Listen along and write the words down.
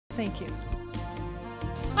Thank you.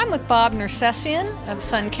 I'm with Bob Nersessian of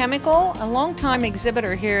Sun Chemical, a longtime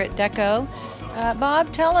exhibitor here at Deco.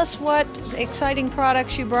 Bob, tell us what exciting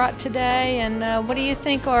products you brought today, and what do you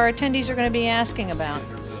think our attendees are going to be asking about?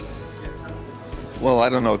 Well, I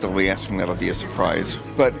don't know what they'll be asking. That'll be a surprise.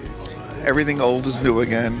 But everything old is new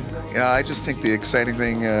again. I just think the exciting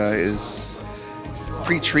thing is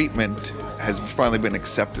pre-treatment has finally been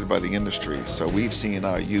accepted by the industry. So we've seen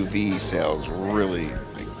our UV sales really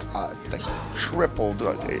tripled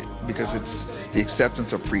because it's the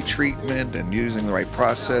acceptance of pre-treatment and using the right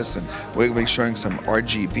process. And we're going to be showing some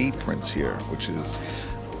RGB prints here, which is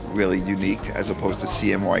really unique as opposed to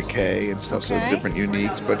CMYK and stuff. Okay. So different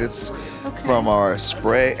uniques, but it's from our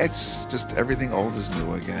spray. It's just everything old is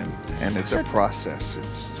new again, and it's a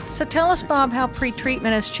process. So tell us, Bob, how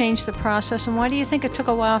pre-treatment has changed the process, and why do you think it took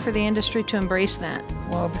a while for the industry to embrace that?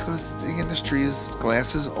 Well, because the industry's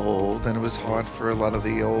glass is old, and it was hard for a lot of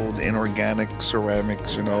the old inorganic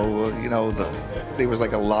ceramics. There was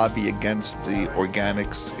like a lobby against the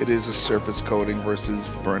organics. It is a surface coating versus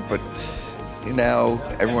burnt, but now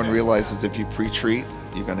everyone realizes if you pre-treat,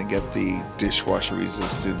 you're going to get the dishwasher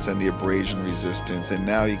resistance and the abrasion resistance, and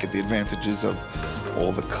now you get the advantages of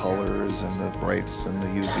all the colors and the brights and the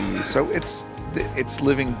UV. So it's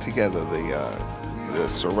living together. The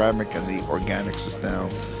ceramic and the organics is now,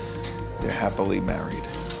 they're happily married.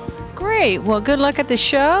 Great. Well, good luck at the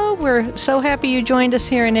show. We're so happy you joined us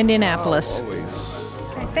here in Indianapolis. Always.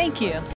 Okay, thank you.